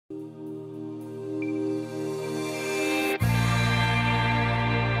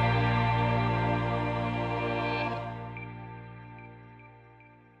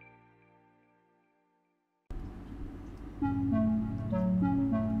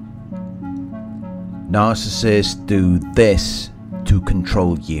Narcissists do this to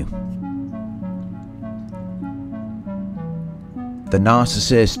control you. The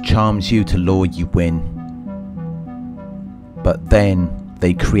narcissist charms you to lure you in, but then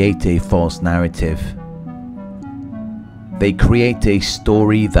they create a false narrative. They create a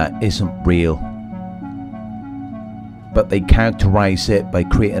story that isn't real, but they characterize it by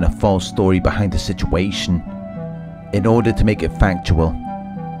creating a false story behind the situation in order to make it factual,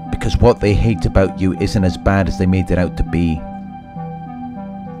 because what they hate about you isn't as bad as they made it out to be.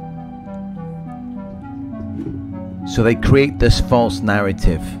 So they create this false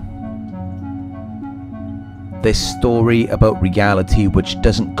narrative, this story about reality which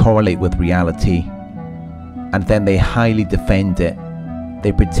doesn't correlate with reality, and then they highly defend it.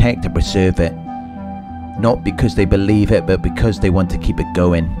 They protect and preserve it, not because they believe it, but because they want to keep it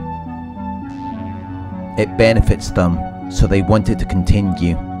going. It benefits them, so they want it to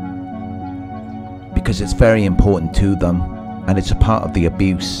continue, because it's very important to them, and it's a part of the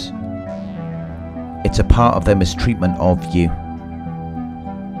abuse. It's a part of their mistreatment of you.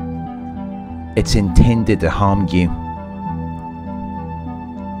 It's intended to harm you.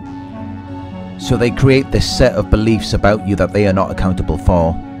 So they create this set of beliefs about you that they are not accountable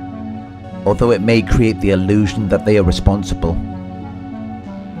for, although it may create the illusion that they are responsible,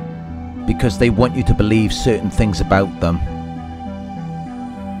 because they want you to believe certain things about them,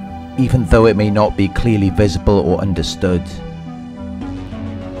 even though it may not be clearly visible or understood.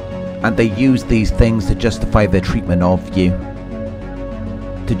 And they use these things to justify their treatment of you,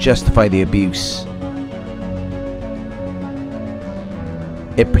 to justify the abuse.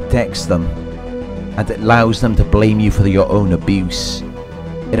 It protects them, and it allows them to blame you for your own abuse.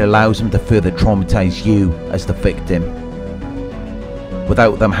 It allows them to further traumatize you as the victim,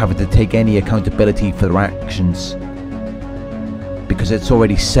 without them having to take any accountability for their actions, because it's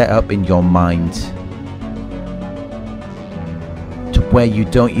already set up in your mind, to where you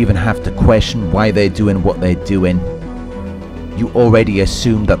don't even have to question why they're doing what they're doing. You already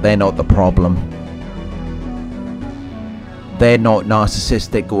assume that they're not the problem. They're not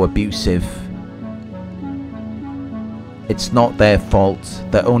narcissistic or abusive. It's not their fault.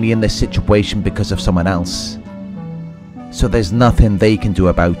 They're only in this situation because of someone else. So there's nothing they can do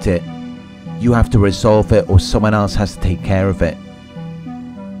about it. You have to resolve it, or someone else has to take care of it.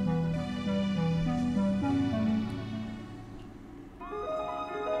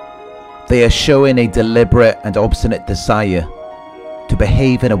 They are showing a deliberate and obstinate desire to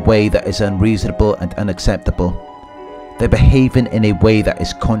behave in a way that is unreasonable and unacceptable. They're behaving in a way that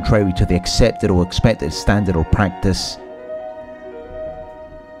is contrary to the accepted or expected standard or practice.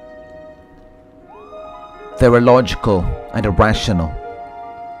 They're illogical and irrational.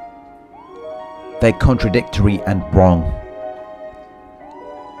 They're contradictory and wrong.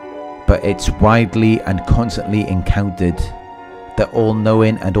 But it's widely and constantly encountered. They're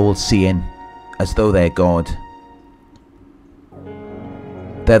all-knowing and all-seeing, as though they're God.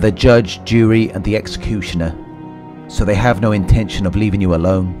 They're the judge, jury, and the executioner, so they have no intention of leaving you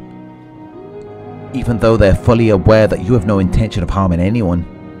alone, even though they're fully aware that you have no intention of harming anyone,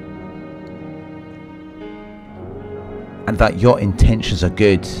 and that your intentions are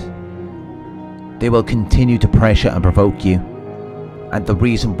good. They will continue to pressure and provoke you, and the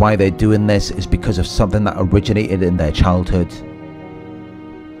reason why they're doing this is because of something that originated in their childhood.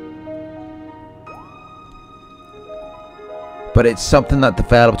 But it's something that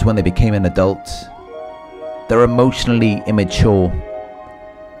developed when they became an adult. They're emotionally immature.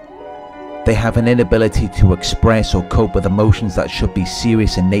 They have an inability to express or cope with emotions that should be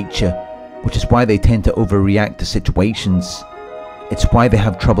serious in nature, which is why they tend to overreact to situations. It's why they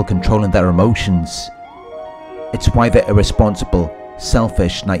have trouble controlling their emotions. It's why they're irresponsible,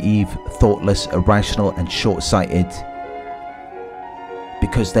 selfish, naive, thoughtless, irrational, and short-sighted.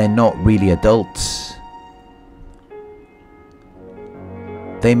 Because they're not really adults.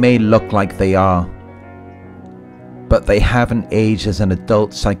 They may look like they are, but they haven't aged as an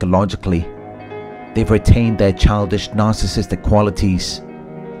adult psychologically. They've retained their childish narcissistic qualities.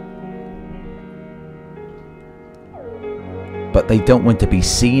 But they don't want to be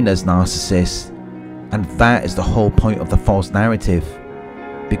seen as narcissists, and that is the whole point of the false narrative,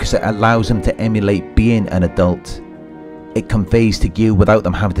 because it allows them to emulate being an adult. It conveys to you, without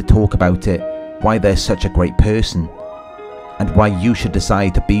them having to talk about it, why they're such a great person, and why you should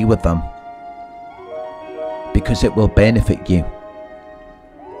decide to be with them, because it will benefit you,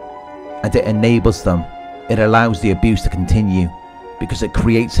 and it enables them. It allows the abuse to continue, because it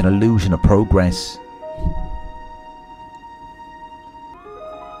creates an illusion of progress.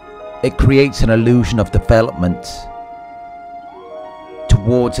 It creates an illusion of development, to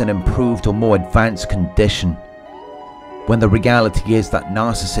towards an improved or more advanced condition, when the reality is that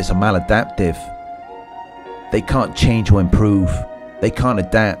narcissists are maladaptive. They can't change or improve. They can't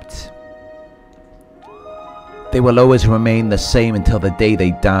adapt. They will always remain the same until the day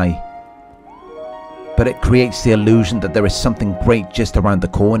they die. But it creates the illusion that there is something great just around the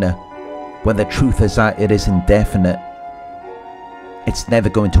corner, when the truth is that it is indefinite. It's never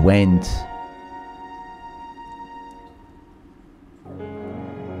going to end.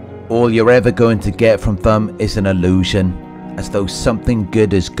 All you're ever going to get from them is an illusion, as though something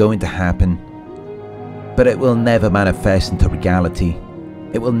good is going to happen. But it will never manifest into reality.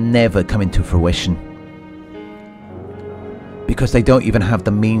 It will never come into fruition. Because they don't even have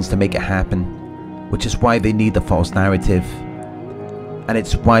the means to make it happen, which is why they need the false narrative. And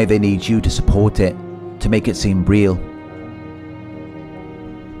it's why they need you to support it, to make it seem real.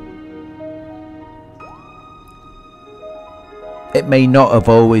 It may not have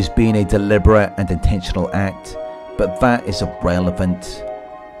always been a deliberate and intentional act, but that is irrelevant.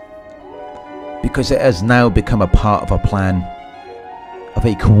 Because it has now become a part of a plan, of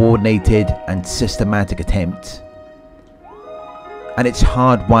a coordinated and systematic attempt. And it's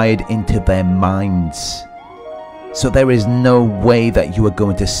hardwired into their minds. So there is no way that you are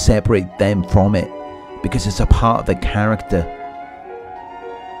going to separate them from it, because it's a part of their character.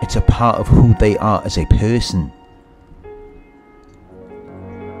 It's a part of who they are as a person.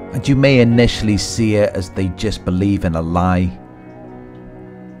 And you may initially see it as they just believe in a lie.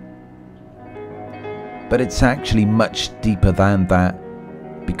 But it's actually much deeper than that,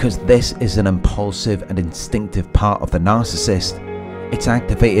 because this is an impulsive and instinctive part of the narcissist. It's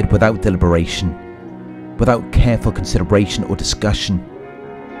activated without deliberation, without careful consideration or discussion.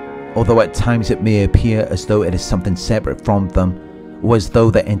 Although at times it may appear as though it is something separate from them, or as though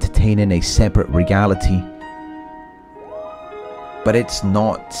they're entertaining a separate reality. But it's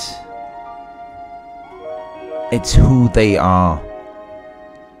not. It's who they are.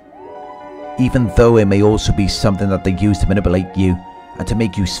 Even though it may also be something that they use to manipulate you and to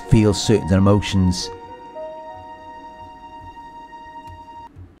make you feel certain emotions.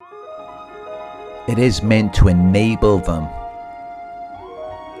 It is meant to enable them,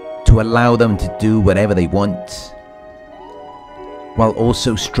 to allow them to do whatever they want, while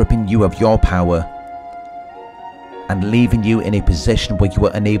also stripping you of your power and leaving you in a position where you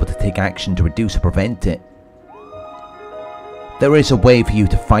are unable to take action to reduce or prevent it. There is a way for you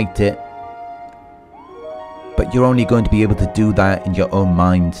to fight it, but you're only going to be able to do that in your own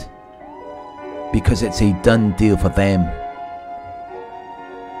mind, because it's a done deal for them.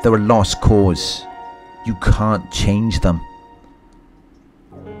 They're a lost cause. You can't change them.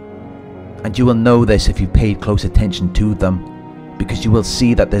 And you will know this if you paid close attention to them, because you will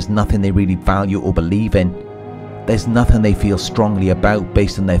see that there's nothing they really value or believe in. There's nothing they feel strongly about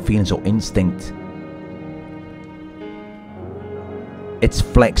based on their feelings or instinct. It's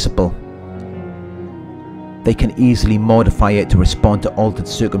flexible. They can easily modify it to respond to altered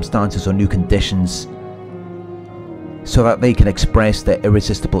circumstances or new conditions, so that they can express their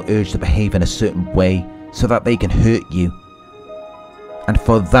irresistible urge to behave in a certain way, so that they can hurt you. And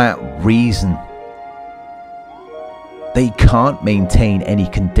for that reason, they can't maintain any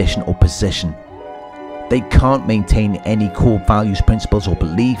condition or position. They can't maintain any core values, principles, or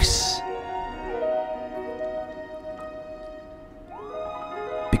beliefs.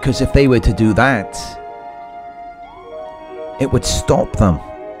 Because if they were to do that, it would stop them.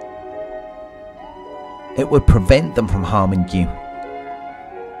 It would prevent them from harming you,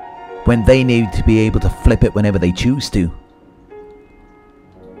 when they need to be able to flip it whenever they choose to.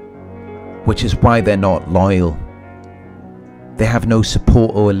 Which is why they're not loyal. They have no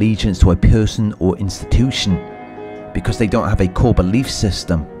support or allegiance to a person or institution, because they don't have a core belief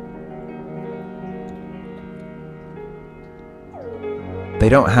system. They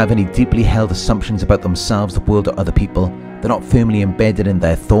don't have any deeply held assumptions about themselves, the world, or other people. They're not firmly embedded in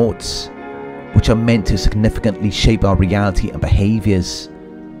their thoughts, which are meant to significantly shape our reality and behaviors.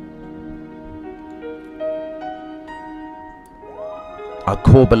 Our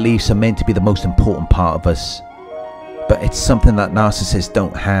core beliefs are meant to be the most important part of us, but it's something that narcissists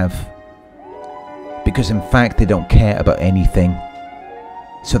don't have, because in fact they don't care about anything.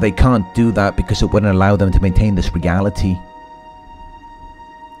 So they can't do that, because it wouldn't allow them to maintain this reality.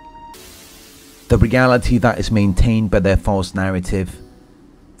 The reality that is maintained by their false narrative.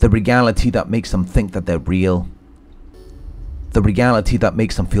 The reality that makes them think that they're real. The reality that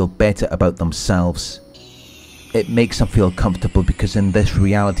makes them feel better about themselves. It makes them feel comfortable, because in this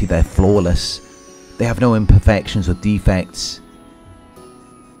reality they're flawless. They have no imperfections or defects.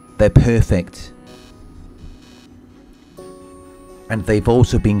 They're perfect. And they've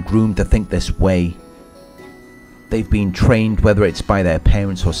also been groomed to think this way. They've been trained, whether it's by their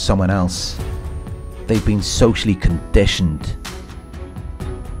parents or someone else. They've been socially conditioned.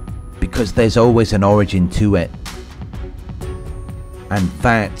 Because there's always an origin to it. And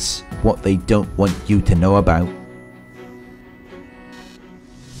that's what they don't want you to know about.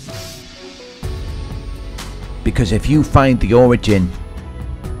 Because if you find the origin,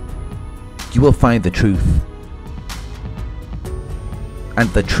 you will find the truth. And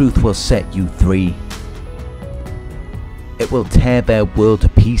the truth will set you free. It will tear their world to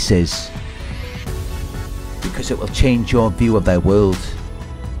pieces. Because it will change your view of their world.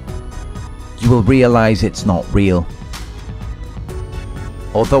 You will realize it's not real.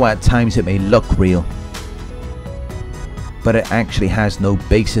 Although at times it may look real. But it actually has no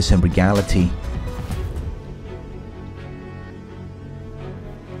basis in reality.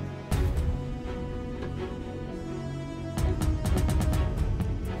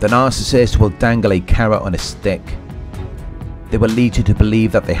 The narcissist will dangle a carrot on a stick. They will lead you to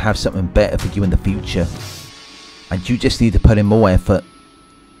believe that they have something better for you in the future. And you just need to put in more effort.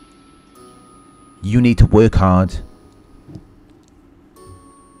 You need to work hard.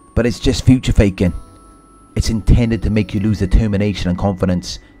 But it's just future faking. It's intended to make you lose determination and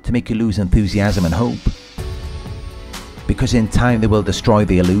confidence. To make you lose enthusiasm and hope. Because in time they will destroy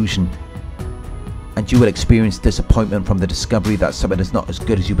the illusion. And you will experience disappointment from the discovery that something is not as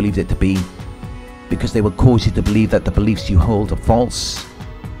good as you believed it to be. Because they will cause you to believe that the beliefs you hold are false.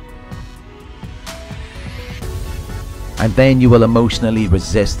 And then you will emotionally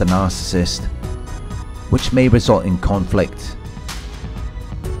resist the narcissist, which may result in conflict.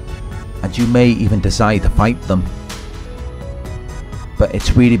 And you may even decide to fight them. But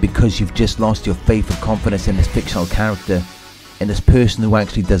it's really because you've just lost your faith and confidence in this fictional character. In this person who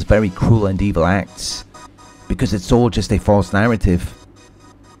actually does very cruel and evil acts. Because it's all just a false narrative.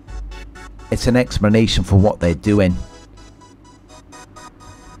 It's an explanation for what they're doing.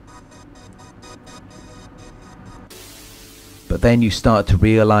 But then you start to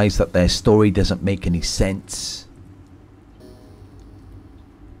realize that their story doesn't make any sense.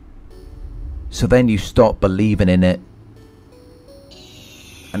 So then you stop believing in it.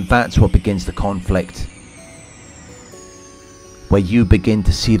 And that's what begins the conflict. Where you begin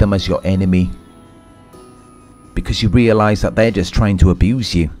to see them as your enemy. Because you realize that they're just trying to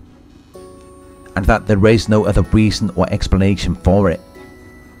abuse you. And that there is no other reason or explanation for it.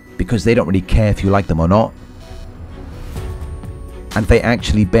 Because they don't really care if you like them or not. And they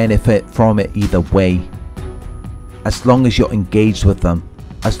actually benefit from it either way. As long as you're engaged with them.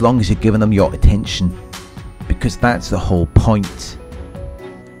 As long as you're giving them your attention. Because that's the whole point.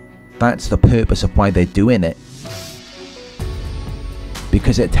 That's the purpose of why they're doing it.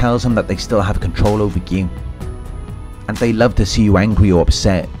 Because it tells them that they still have control over you. And they love to see you angry or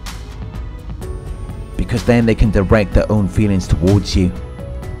upset. Because then they can direct their own feelings towards you.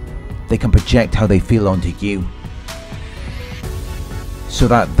 They can project how they feel onto you. So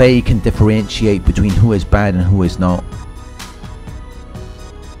that they can differentiate between who is bad and who is not.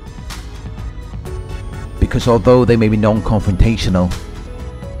 Because although they may be non-confrontational,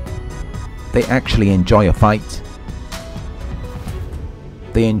 they actually enjoy a fight.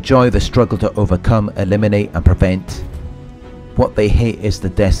 They enjoy the struggle to overcome, eliminate and prevent. What they hate is the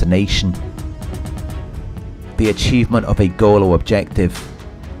destination. The achievement of a goal or objective.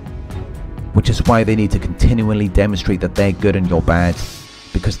 Which is why they need to continually demonstrate that they're good and you're bad.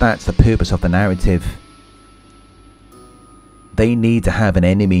 Because that's the purpose of the narrative. They need to have an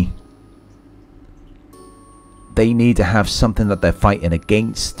enemy. They need to have something that they're fighting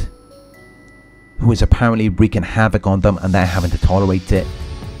against. Who is apparently wreaking havoc on them and they're having to tolerate it.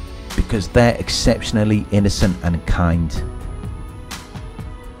 Because they're exceptionally innocent and kind.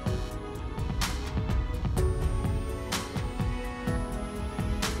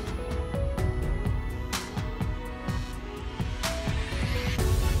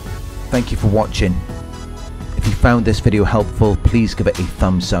 Thank you for watching. If you found this video helpful, please give it a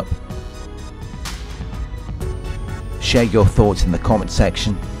thumbs up. Share your thoughts in the comment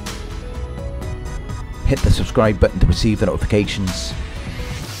section. Hit the subscribe button to receive the notifications.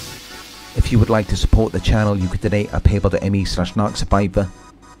 If you would like to support the channel, you could donate at paypal.me/Narc Survivor.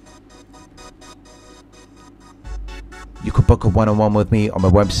 You could book a one-on-one with me on my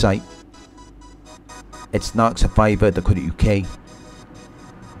website. It's narcsurvivor.co.uk.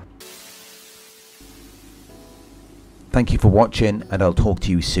 Thank you for watching, and I'll talk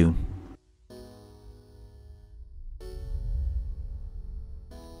to you soon.